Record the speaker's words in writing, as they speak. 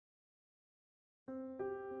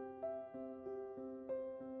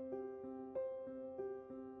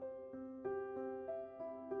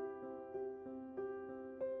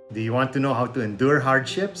Do you want to know how to endure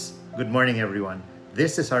hardships? Good morning, everyone.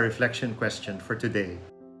 This is our reflection question for today.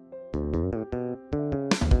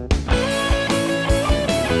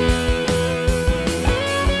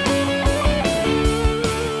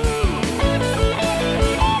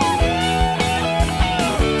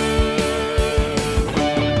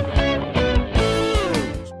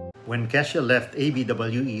 When Kesha left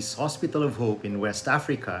ABWE's Hospital of Hope in West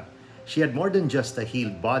Africa, she had more than just a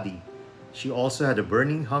healed body. She also had a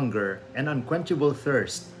burning hunger and unquenchable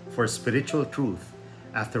thirst for spiritual truth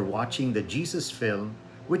after watching the Jesus film,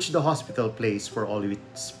 which the hospital plays for all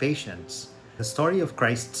its patients. The story of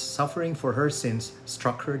Christ's suffering for her sins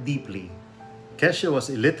struck her deeply. Kesha was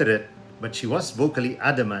illiterate, but she was vocally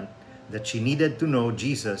adamant that she needed to know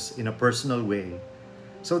Jesus in a personal way.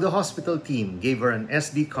 So the hospital team gave her an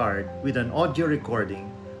SD card with an audio recording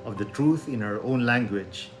of the truth in her own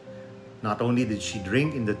language. Not only did she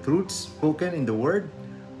drink in the truths spoken in the Word,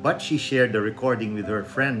 but she shared the recording with her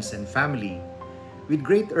friends and family. With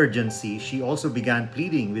great urgency, she also began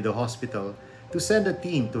pleading with the hospital to send a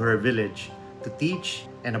team to her village to teach,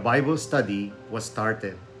 and a Bible study was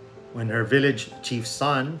started. When her village chief's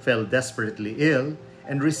son fell desperately ill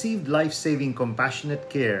and received life-saving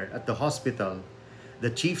compassionate care at the hospital,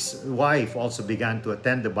 the chief's wife also began to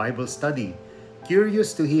attend the Bible study,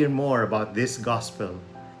 curious to hear more about this gospel.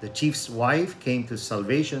 The chief's wife came to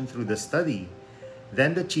salvation through the study.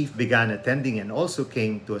 Then the chief began attending and also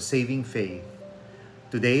came to a saving faith.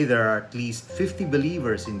 Today, there are at least 50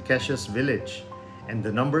 believers in Kesha's village, and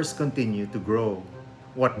the numbers continue to grow.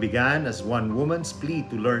 What began as one woman's plea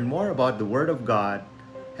to learn more about the Word of God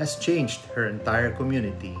has changed her entire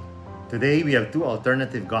community. Today, we have two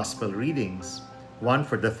alternative gospel readings. One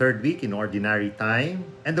for the third week in Ordinary Time,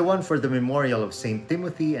 and the one for the memorial of St.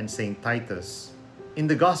 Timothy and St. Titus. In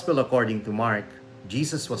the Gospel according to Mark,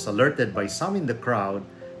 Jesus was alerted by some in the crowd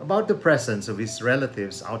about the presence of his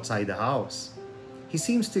relatives outside the house. He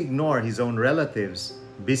seems to ignore his own relatives,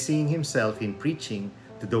 busying himself in preaching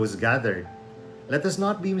to those gathered. Let us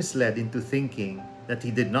not be misled into thinking that he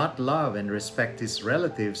did not love and respect his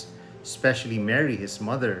relatives, especially Mary, his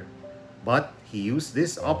mother. But he used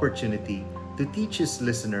this opportunity to teach his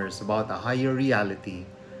listeners about a higher reality,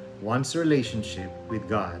 one's relationship with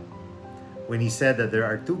God. When he said that there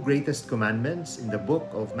are two greatest commandments in the book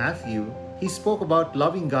of Matthew, he spoke about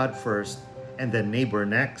loving God first and then neighbor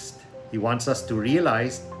next. He wants us to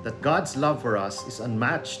realize that God's love for us is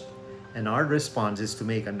unmatched, and our response is to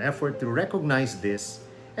make an effort to recognize this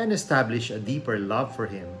and establish a deeper love for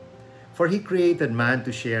Him. For He created man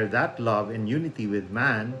to share that love and unity with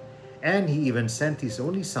man, and He even sent His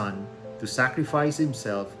only Son to sacrifice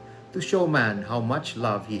Himself to show man how much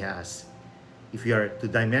love He has. If we are to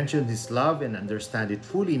dimension His love and understand it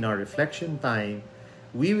fully in our reflection time,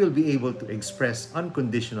 we will be able to express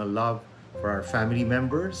unconditional love for our family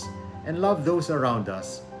members and love those around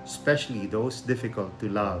us, especially those difficult to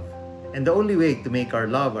love. And the only way to make our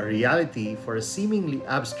love a reality for a seemingly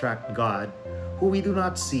abstract God who we do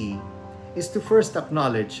not see is to first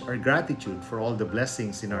acknowledge our gratitude for all the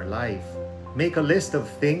blessings in our life. Make a list of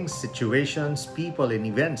things, situations, people, and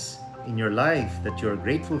events in your life that you are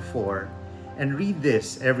grateful for, and read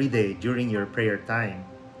this every day during your prayer time.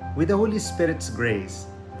 With the Holy Spirit's grace,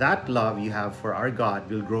 that love you have for our God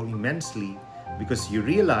will grow immensely because you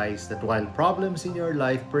realize that while problems in your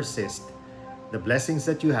life persist, the blessings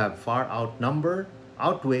that you have far outnumber,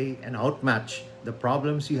 outweigh, and outmatch the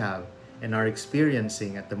problems you have and are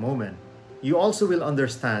experiencing at the moment. You also will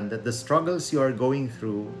understand that the struggles you are going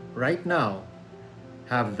through right now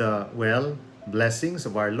have the, blessings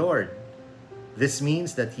of our Lord. This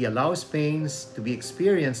means that He allows pains to be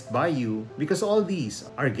experienced by you because all these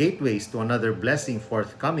are gateways to another blessing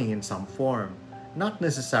forthcoming in some form, not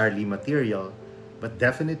necessarily material, but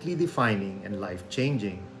definitely defining and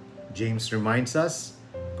life-changing. James reminds us,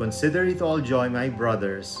 "Consider it all joy, my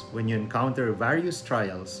brothers, when you encounter various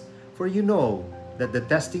trials, for you know that the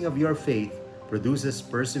testing of your faith produces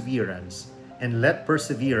perseverance, and let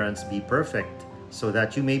perseverance be perfect, so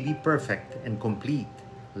that you may be perfect and complete,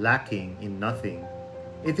 lacking in nothing."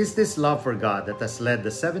 It is this love for God that has led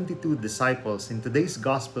the 72 disciples in today's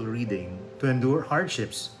gospel reading to endure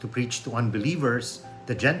hardships, to preach to unbelievers,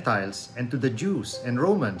 the Gentiles, and to the Jews and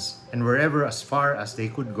Romans, and wherever as far as they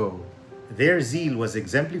could go. Their zeal was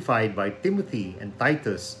exemplified by Timothy and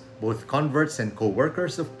Titus, both converts and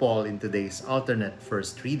co-workers of Paul in today's alternate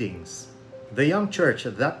first readings. The young church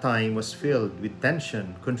at that time was filled with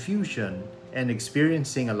tension, confusion, and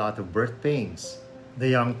experiencing a lot of birth pains. The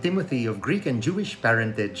young Timothy of Greek and Jewish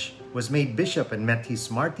parentage was made bishop and met his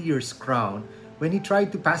martyr's crown when he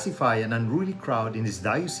tried to pacify an unruly crowd in his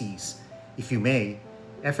diocese, if you may,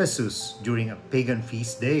 Ephesus during a pagan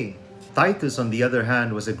feast day. Titus, on the other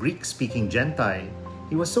hand, was a Greek-speaking Gentile.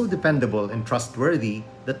 He was so dependable and trustworthy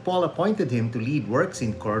that Paul appointed him to lead works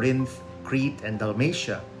in Corinth, Crete, and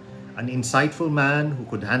Dalmatia. An insightful man who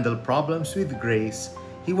could handle problems with grace,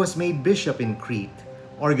 he was made bishop in Crete,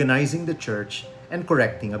 organizing the church and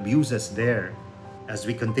correcting abuses there. As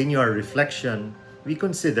we continue our reflection, we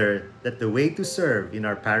consider that the way to serve in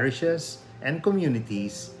our parishes and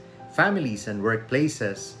communities, families and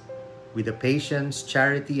workplaces, with the patience,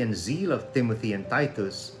 charity, and zeal of Timothy and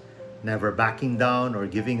Titus, never backing down or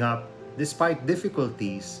giving up despite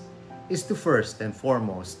difficulties, is to first and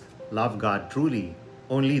foremost love God truly.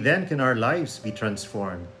 Only then can our lives be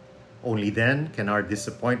transformed. Only then can our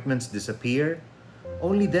disappointments disappear.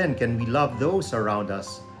 Only then can we love those around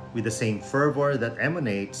us with the same fervor that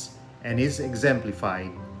emanates and is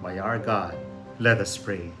exemplified by our God. Let us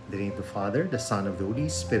pray. In the name of the Father, the Son, of the Holy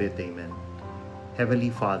Spirit. Amen. Heavenly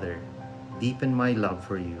Father, deepen my love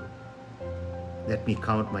for you. Let me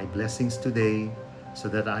count my blessings today so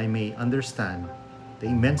that I may understand the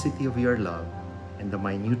immensity of your love and the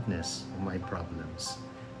minuteness of my problems.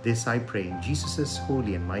 This I pray in Jesus'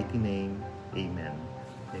 holy and mighty name. Amen.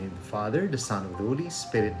 In the name of the Father, the Son, of the Holy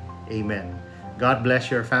Spirit. Amen. God bless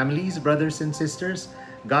your families, brothers and sisters.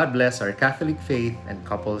 God bless our Catholic faith and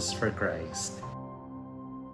couples for Christ.